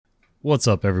What's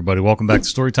up, everybody? Welcome back to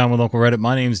Storytime with Uncle Reddit.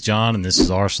 My name's John, and this is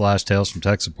r/Tales from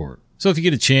Tech Support. So if you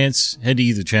get a chance, head to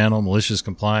either channel, Malicious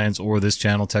Compliance, or this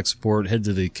channel, Tech Support. Head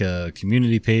to the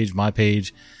community page, my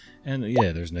page, and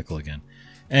yeah, there's Nickel again.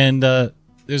 And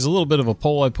there's a little bit of a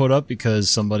poll I put up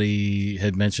because somebody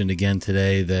had mentioned again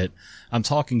today that I'm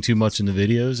talking too much in the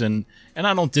videos, and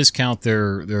I don't discount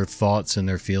their thoughts and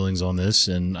their feelings on this,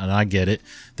 and I get it.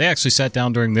 They actually sat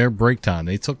down during their break time.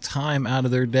 They took time out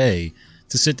of their day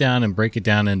to sit down and break it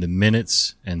down into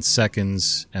minutes and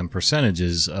seconds and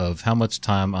percentages of how much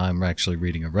time I'm actually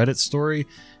reading a Reddit story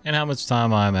and how much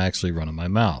time I'm actually running my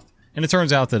mouth. And it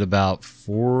turns out that about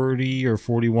 40 or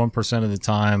 41% of the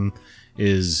time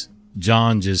is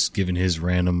John just giving his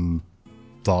random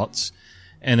thoughts,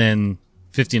 and then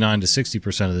 59 to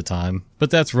 60% of the time, but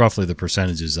that's roughly the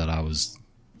percentages that I was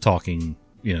talking,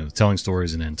 telling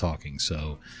stories and then talking.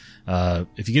 So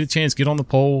if you get a chance, get on the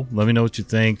poll, let me know what you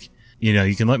think.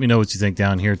 You can let me know what you think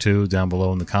down here too, down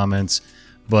below in the comments.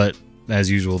 But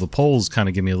as usual, the polls kind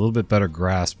of give me a little bit better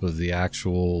grasp of the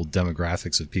actual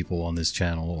demographics of people on this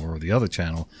channel or the other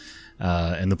channel.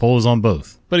 And the poll is on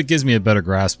both. But it gives me a better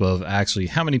grasp of actually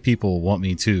how many people want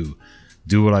me to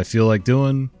do what I feel like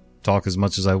doing, talk as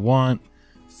much as I want,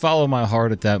 follow my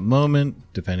heart at that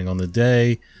moment, depending on the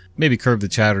day, maybe curb the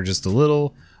chatter just a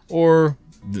little, or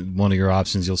one of your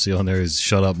options you'll see on there is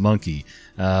shut up monkey.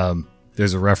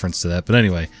 There's a reference to that. But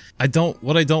anyway,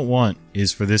 what I don't want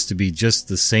is for this to be just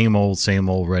the same old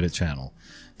Reddit channel.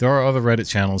 There are other Reddit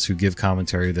channels who give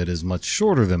commentary that is much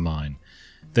shorter than mine.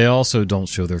 They also don't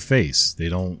show their face. They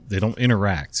don't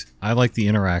interact. I like the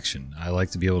interaction. I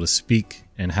like to be able to speak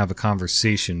and have a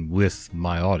conversation with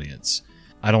my audience.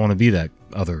 I don't want to be that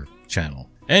other channel.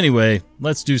 Anyway,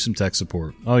 let's do some tech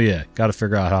support. Oh yeah, got to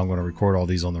figure out how I'm going to record all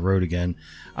these on the road again.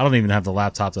 I don't even have the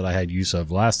laptop that I had use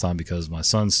of last time because my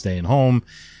son's staying home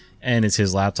and it's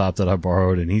his laptop that I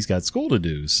borrowed and he's got school to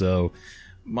do. So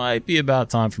might be about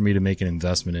time for me to make an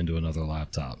investment into another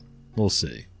laptop. We'll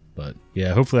see. But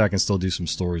yeah, hopefully I can still do some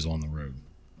stories on the road.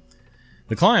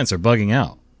 The clients are bugging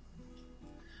out.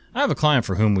 I have a client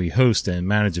for whom we host and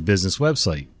manage a business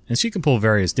website, and she can pull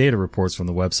various data reports from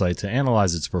the website to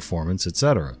analyze its performance,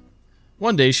 etc.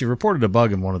 One day she reported a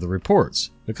bug in one of the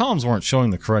reports. The columns weren't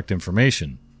showing the correct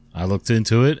information. I looked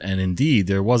into it, and indeed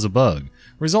there was a bug,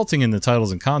 resulting in the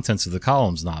titles and contents of the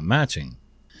columns not matching.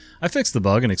 I fixed the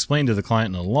bug and explained to the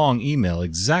client in a long email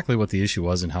exactly what the issue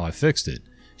was and how I fixed it.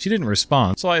 She didn't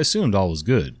respond, so I assumed all was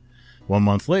good. 1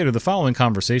 month later, the following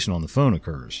conversation on the phone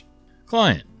occurs.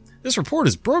 Client: this report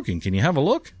is broken. Can you have a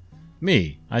look?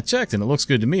 Me: I checked and it looks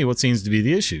good to me. What seems to be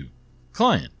the issue?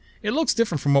 Client: it looks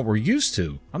different from what we're used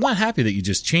to. I'm not happy that you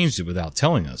just changed it without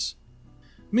telling us.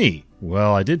 Me: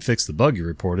 well, I did fix the bug you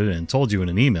reported and told you in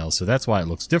an email, so that's why it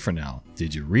looks different now.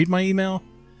 Did you read my email?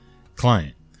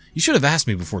 Client: you should have asked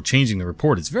me before changing the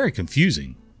report. It's very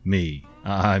confusing. Me: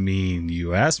 I mean,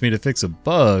 you asked me to fix a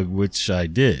bug, which I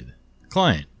did.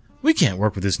 Client: we can't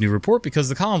work with this new report because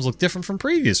the columns look different from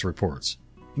previous reports.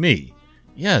 Me: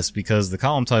 yes, because the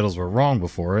column titles were wrong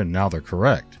before and now they're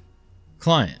correct.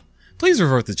 Client: please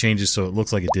revert the changes so it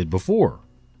looks like it did before.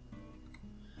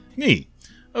 Me: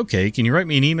 okay, can you write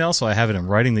me an email so I have it in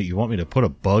writing that you want me to put a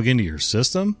bug into your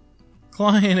system?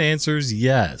 Client answers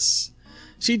yes.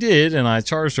 She did, and I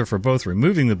charged her for both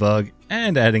removing the bug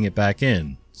and adding it back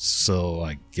in. So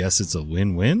I guess it's a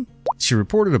win-win? She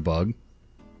reported a bug.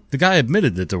 The guy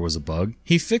admitted that there was a bug.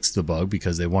 He fixed the bug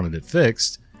because they wanted it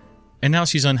fixed. And now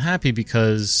she's unhappy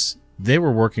because they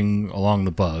were working along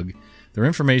the bug. Their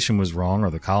information was wrong, or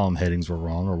the column headings were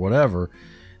wrong, or whatever.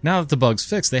 Now that the bug's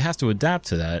fixed, they have to adapt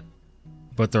to that,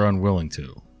 but they're unwilling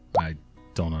to. I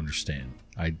don't understand.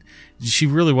 She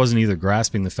really wasn't either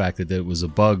grasping the fact that it was a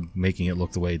bug making it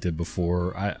look the way it did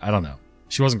before. I don't know.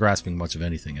 She wasn't grasping much of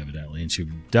anything, evidently, and she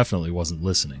definitely wasn't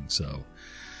listening, so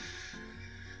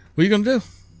what are you going to do?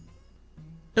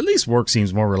 At least work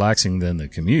seems more relaxing than the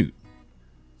commute.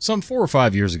 Some 4 or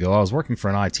 5 years ago, I was working for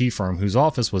an IT firm whose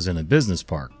office was in a business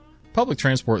park. Public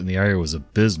transport in the area was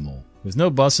abysmal, with no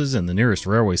buses and the nearest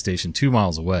railway station 2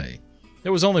 miles away.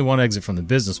 There was only one exit from the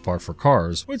business park for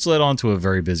cars, which led onto a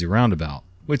very busy roundabout,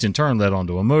 which in turn led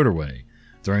onto a motorway.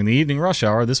 During the evening rush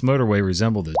hour, this motorway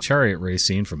resembled a chariot race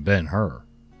scene from Ben-Hur.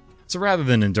 So rather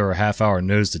than endure a half-hour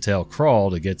nose-to-tail crawl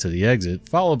to get to the exit,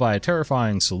 followed by a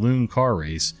terrifying saloon car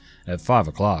race at 5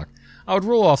 o'clock, I would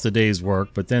roll off the day's work,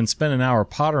 but then spend an hour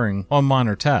pottering on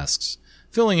minor tasks,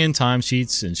 filling in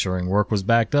timesheets, ensuring work was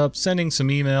backed up, sending some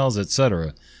emails,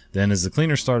 etc. Then, as the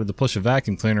cleaner started to push a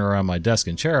vacuum cleaner around my desk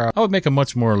and chair, I would make a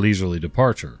much more leisurely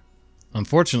departure.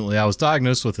 Unfortunately, I was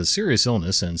diagnosed with a serious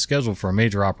illness and scheduled for a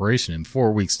major operation in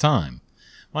 4 weeks' time.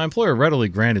 My employer readily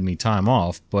granted me time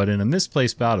off, but in a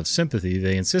misplaced bout of sympathy,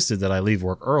 they insisted that I leave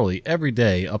work early every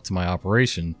day up to my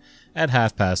operation at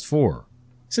 4:30.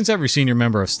 Since every senior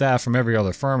member of staff from every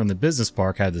other firm in the business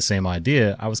park had the same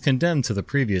idea, I was condemned to the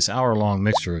previous hour-long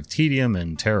mixture of tedium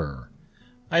and terror.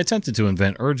 I attempted to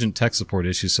invent urgent tech support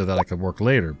issues so that I could work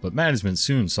later, but management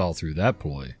soon saw through that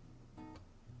ploy.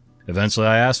 Eventually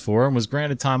I asked for and was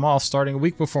granted time off starting a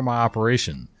week before my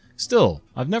operation. Still,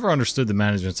 I've never understood the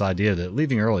management's idea that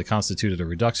leaving early constituted a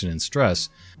reduction in stress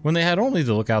when they had only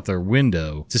to look out their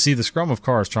window to see the scrum of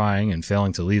cars trying and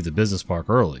failing to leave the business park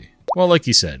early. Well, like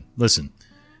you said, listen,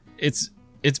 it's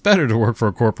better to work for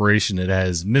a corporation that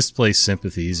has misplaced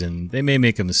sympathies and they may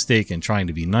make a mistake in trying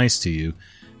to be nice to you,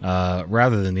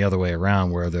 rather than the other way around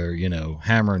where they're,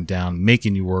 hammering down,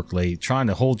 making you work late, trying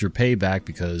to hold your pay back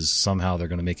because somehow they're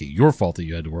going to make it your fault that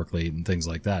you had to work late and things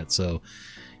like that. So,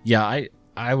 yeah,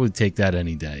 I would take that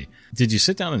any day. Did you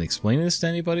sit down and explain this to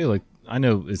anybody? Like, I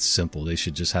know it's simple. They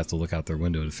should just have to look out their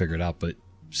window to figure it out, but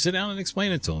sit down and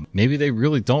explain it to them. Maybe they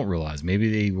really don't realize.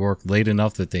 Maybe they work late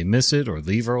enough that they miss it or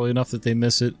leave early enough that they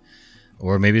miss it.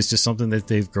 Or maybe it's just something that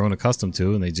they've grown accustomed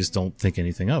to and they just don't think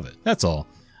anything of it. That's all.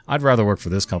 I'd rather work for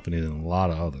this company than a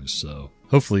lot of others, so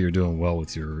hopefully you're doing well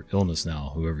with your illness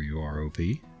now, whoever you are, OP.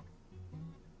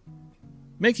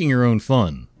 Making your own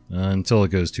fun, until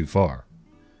it goes too far.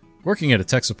 Working at a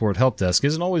tech support help desk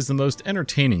isn't always the most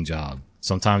entertaining job.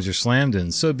 Sometimes you're slammed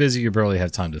and so busy you barely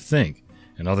have time to think,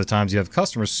 and other times you have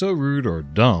customers so rude or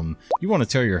dumb you want to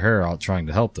tear your hair out trying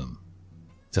to help them.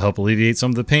 To help alleviate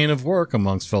some of the pain of work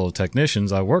amongst fellow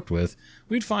technicians I worked with,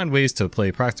 we'd find ways to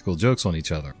play practical jokes on each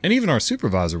other, and even our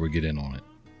supervisor would get in on it.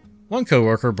 One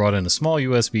coworker brought in a small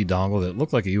USB dongle that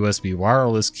looked like a USB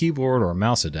wireless keyboard or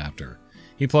mouse adapter.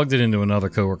 He plugged it into another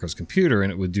coworker's computer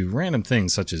and it would do random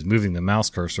things such as moving the mouse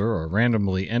cursor or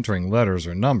randomly entering letters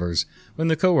or numbers when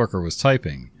the coworker was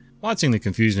typing. Watching the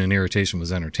confusion and irritation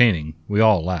was entertaining. We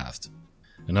all laughed.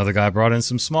 Another guy brought in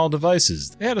some small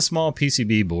devices. They had a small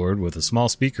PCB board with a small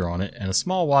speaker on it and a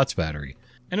small watch battery,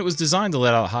 and it was designed to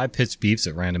let out high-pitched beeps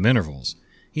at random intervals.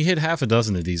 He hid half a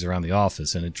dozen of these around the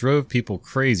office, and it drove people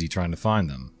crazy trying to find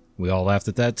them. We all laughed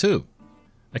at that too.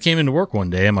 I came into work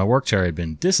one day and my work chair had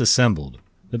been disassembled.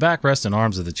 The backrest and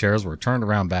arms of the chairs were turned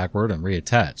around backward and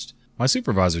reattached. My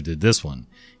supervisor did this one.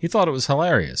 He thought it was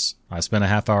hilarious. I spent a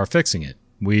half hour fixing it.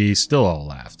 We still all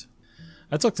laughed.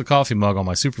 I took the coffee mug on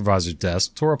my supervisor's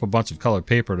desk, tore up a bunch of colored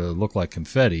paper to look like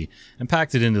confetti, and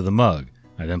packed it into the mug.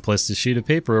 I then placed a sheet of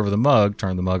paper over the mug,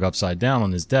 turned the mug upside down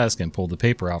on his desk, and pulled the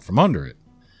paper out from under it.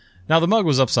 Now the mug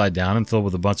was upside down and filled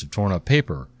with a bunch of torn up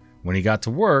paper. When he got to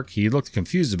work, he looked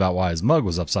confused about why his mug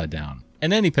was upside down.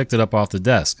 And then he picked it up off the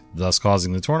desk, thus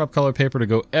causing the torn up colored paper to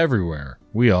go everywhere.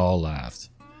 We all laughed.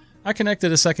 I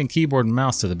connected a second keyboard and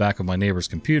mouse to the back of my neighbor's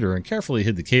computer and carefully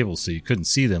hid the cables so you couldn't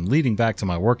see them leading back to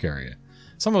my work area.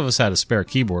 Some of us had a spare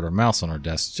keyboard or mouse on our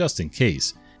desks just in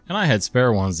case, and I had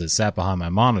spare ones that sat behind my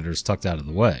monitors tucked out of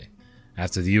the way.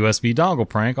 After the USB dongle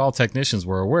prank, all technicians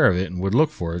were aware of it and would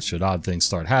look for it should odd things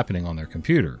start happening on their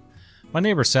computer. My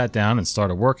neighbor sat down and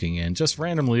started working, and just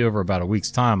randomly over about a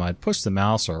week's time I'd push the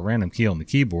mouse or a random key on the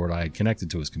keyboard I had connected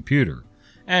to his computer,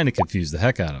 and it confused the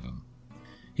heck out of him.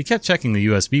 He kept checking the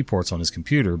USB ports on his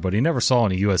computer, but he never saw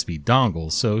any USB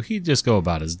dongles, so he'd just go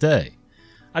about his day.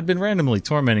 I'd been randomly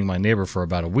tormenting my neighbor for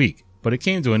about a week, but it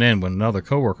came to an end when another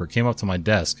coworker came up to my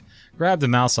desk, grabbed the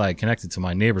mouse I had connected to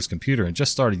my neighbor's computer and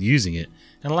just started using it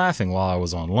and laughing while I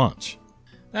was on lunch.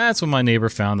 That's when my neighbor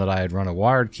found that I had run a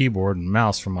wired keyboard and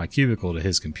mouse from my cubicle to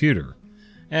his computer,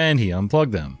 and he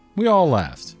unplugged them. We all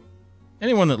laughed.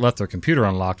 Anyone that left their computer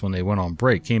unlocked when they went on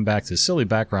break came back to silly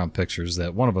background pictures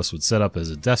that one of us would set up as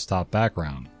a desktop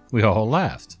background. We all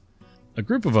laughed. A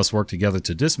group of us worked together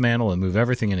to dismantle and move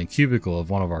everything in a cubicle of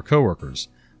one of our coworkers.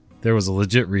 There was a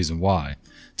legit reason why.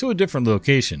 To a different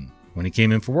location. When he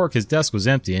came in for work, his desk was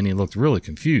empty and he looked really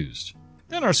confused.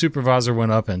 Then our supervisor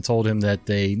went up and told him that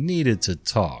they needed to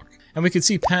talk, and we could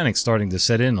see panic starting to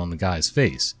set in on the guy's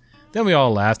face. Then we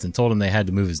all laughed and told him they had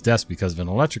to move his desk because of an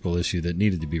electrical issue that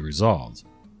needed to be resolved.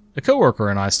 A coworker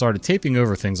and I started taping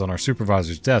over things on our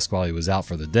supervisor's desk while he was out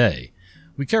for the day.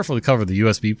 We carefully covered the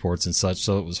USB ports and such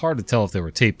so it was hard to tell if they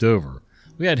were taped over.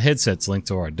 We had headsets linked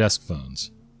to our desk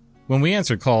phones. When we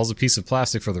answered calls, a piece of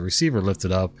plastic for the receiver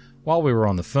lifted up while we were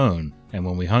on the phone, and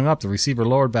when we hung up, the receiver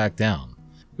lowered back down.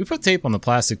 We put tape on the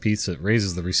plastic piece that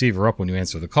raises the receiver up when you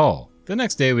answer the call. The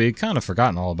next day, we had kind of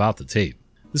forgotten all about the tape.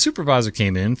 The supervisor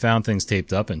came in, found things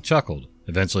taped up, and chuckled.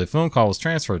 Eventually, a phone call was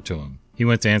transferred to him. He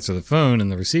went to answer the phone,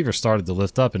 and the receiver started to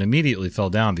lift up and immediately fell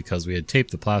down because we had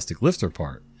taped the plastic lifter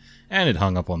part, and it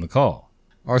hung up on the call.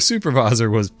 Our supervisor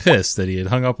was pissed that he had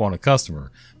hung up on a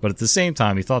customer, but at the same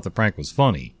time he thought the prank was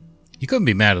funny. He couldn't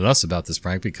be mad at us about this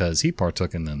prank because he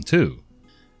partook in them too.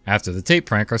 After the tape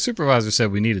prank, our supervisor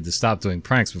said we needed to stop doing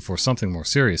pranks before something more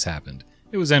serious happened.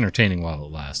 It was entertaining while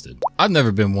it lasted. I've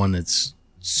never been one that's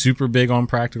super big on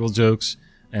practical jokes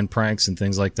and pranks and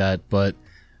things like that, but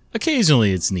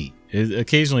occasionally it's neat.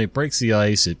 Occasionally it breaks the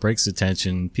ice, it breaks the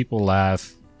tension, people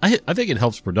laugh. I think it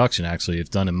helps production actually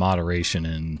if done in moderation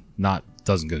and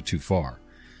doesn't go too far.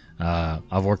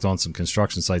 I've worked on some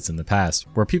construction sites in the past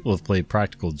where people have played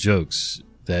practical jokes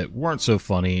that weren't so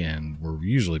funny and were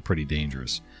usually pretty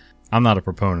dangerous. I'm not a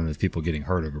proponent of people getting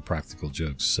hurt over practical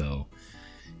jokes, so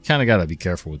kind of got to be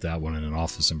careful with that one in an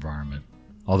office environment.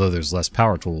 Although there's less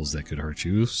power tools that could hurt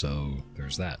you, so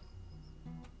there's that.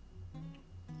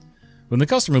 When the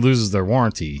customer loses their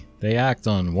warranty, they act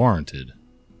unwarranted.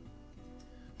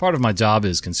 Part of my job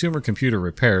is consumer computer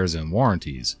repairs and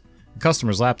warranties. The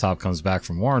customer's laptop comes back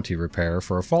from warranty repair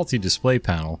for a faulty display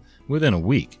panel within a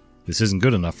week. This isn't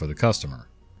good enough for the customer.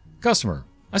 Customer,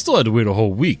 I still had to wait a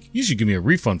whole week. You should give me a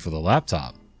refund for the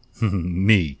laptop.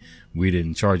 Me, we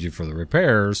didn't charge you for the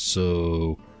repairs,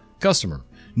 so... Customer,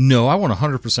 no, I want a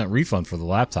 100% refund for the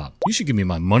laptop. You should give me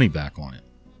my money back on it.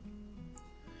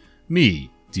 Me,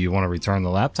 do you want to return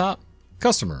the laptop?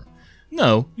 Customer,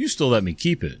 no, you still let me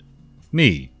keep it.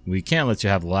 Me, we can't let you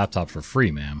have the laptop for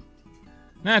free, ma'am.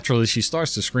 Naturally, she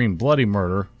starts to scream bloody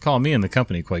murder, call me and the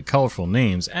company quite colorful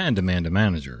names, and demand a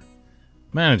manager.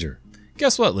 Manager,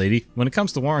 guess what, lady? When it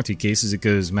comes to warranty cases, it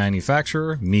goes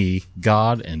manufacturer, me,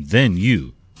 God, and then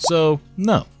you. So,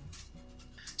 no.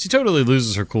 She totally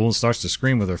loses her cool and starts to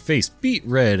scream with her face beet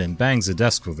red and bangs the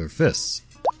desk with her fists,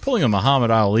 pulling a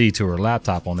Muhammad Ali to her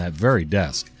laptop on that very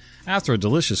desk. After a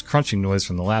delicious crunching noise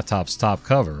from the laptop's top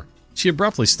cover, she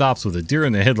abruptly stops with a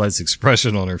deer-in-the-headlights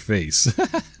expression on her face.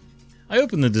 I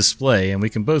open the display, and we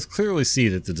can both clearly see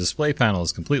that the display panel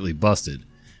is completely busted.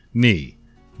 Me.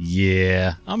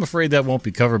 Yeah, I'm afraid that won't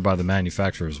be covered by the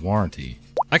manufacturer's warranty.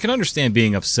 I can understand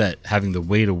being upset having to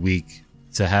wait a week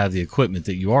to have the equipment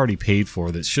that you already paid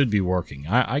for that should be working.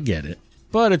 I get it.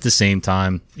 But at the same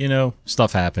time,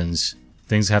 stuff happens.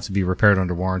 Things have to be repaired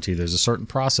under warranty. There's a certain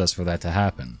process for that to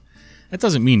happen. That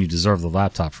doesn't mean you deserve the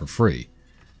laptop for free.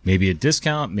 Maybe a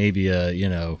discount, maybe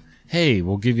hey,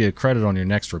 we'll give you a credit on your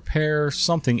next repair,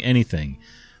 something, anything.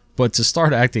 But to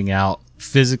start acting out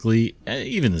physically,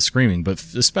 even the screaming, but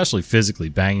especially physically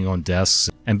banging on desks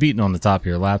and beating on the top of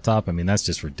your laptop, that's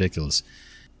just ridiculous.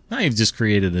 Now you've just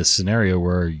created this scenario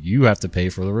where you have to pay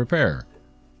for the repair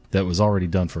that was already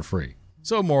done for free.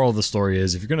 So moral of the story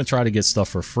is, if you're going to try to get stuff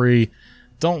for free,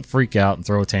 don't freak out and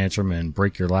throw a tantrum and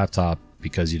break your laptop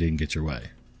because you didn't get your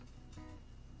way.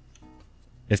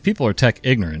 If people are tech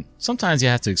ignorant, sometimes you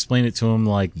have to explain it to them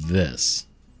like this.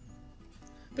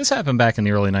 This happened back in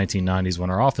the early 1990s when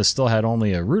our office still had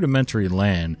only a rudimentary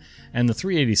LAN and the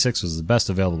 386 was the best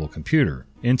available computer.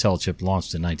 Intel chip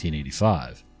launched in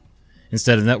 1985.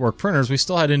 Instead of network printers, we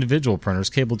still had individual printers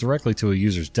cabled directly to a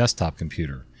user's desktop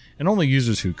computer, and only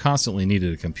users who constantly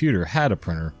needed a computer had a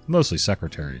printer, mostly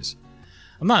secretaries.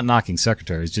 I'm not knocking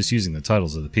secretaries, just using the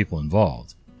titles of the people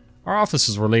involved. Our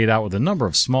offices were laid out with a number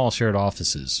of small shared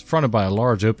offices, fronted by a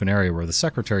large open area where the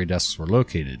secretary desks were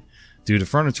located. Due to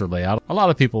furniture layout, a lot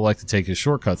of people like to take a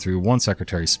shortcut through one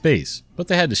secretary's space, but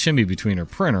they had to shimmy between her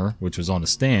printer, which was on a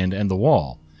stand, and the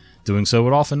wall. Doing so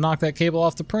would often knock that cable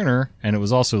off the printer, and it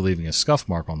was also leaving a scuff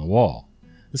mark on the wall.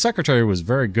 The secretary was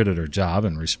very good at her job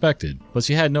and respected, but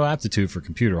she had no aptitude for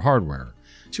computer hardware.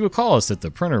 She would call us that the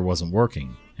printer wasn't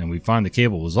working, and we'd find the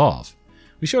cable was off.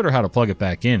 We showed her how to plug it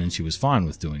back in, and she was fine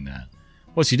with doing that.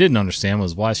 What she didn't understand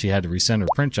was why she had to resend her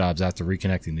print jobs after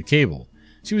reconnecting the cable.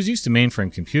 She was used to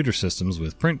mainframe computer systems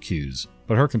with print queues,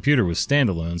 but her computer was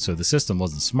standalone, so the system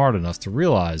wasn't smart enough to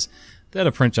realize that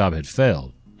a print job had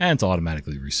failed, and to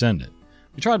automatically resend it.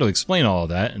 We tried to explain all of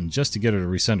that, and just to get her to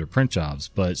resend her print jobs,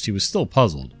 but she was still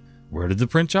puzzled. Where did the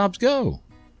print jobs go?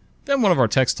 Then one of our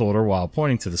techs told her while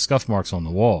pointing to the scuff marks on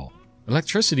the wall.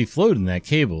 Electricity flowed in that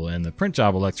cable, and the print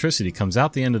job electricity comes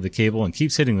out the end of the cable and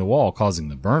keeps hitting the wall, causing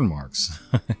the burn marks.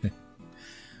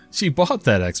 She bought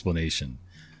that explanation.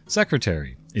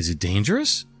 Secretary, is it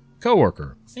dangerous?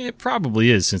 Coworker, it probably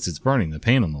is since it's burning the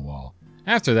paint on the wall.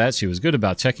 After that, she was good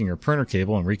about checking her printer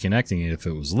cable and reconnecting it if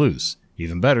it was loose.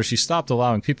 Even better, she stopped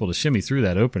allowing people to shimmy through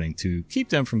that opening to keep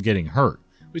them from getting hurt,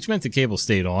 which meant the cable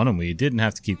stayed on and we didn't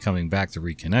have to keep coming back to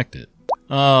reconnect it.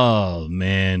 Oh,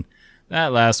 man.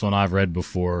 That last one I've read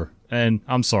before, and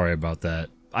I'm sorry about that.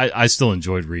 I still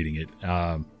enjoyed reading it.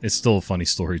 It's still a funny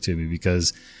story to me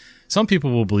because some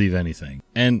people will believe anything.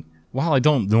 And while I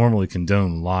don't normally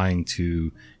condone lying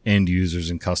to end users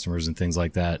and customers and things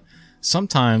like that,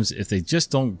 sometimes if they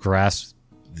just don't grasp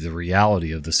the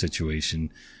reality of the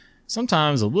situation,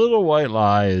 sometimes a little white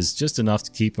lie is just enough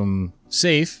to keep them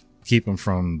safe, keep them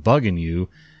from bugging you,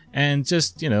 and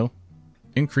just,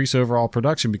 increase overall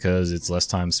production because it's less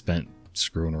time spent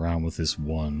screwing around with this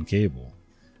one cable.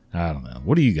 I don't know.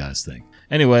 What do you guys think?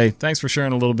 Anyway, thanks for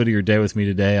sharing a little bit of your day with me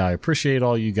today. I appreciate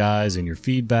all you guys and your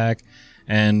feedback.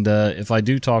 And if I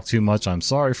do talk too much, I'm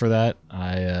sorry for that.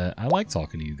 I like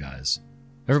talking to you guys.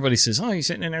 Everybody says, oh, you're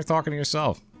sitting in there talking to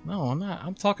yourself. No, I'm not.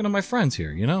 I'm talking to my friends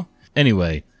here,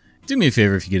 Anyway, do me a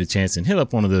favor if you get a chance and hit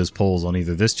up one of those polls on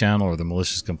either this channel or the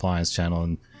Malicious Compliance channel.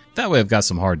 And that way I've got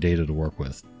some hard data to work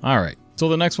with. All right. Till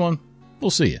the next one,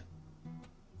 we'll see you.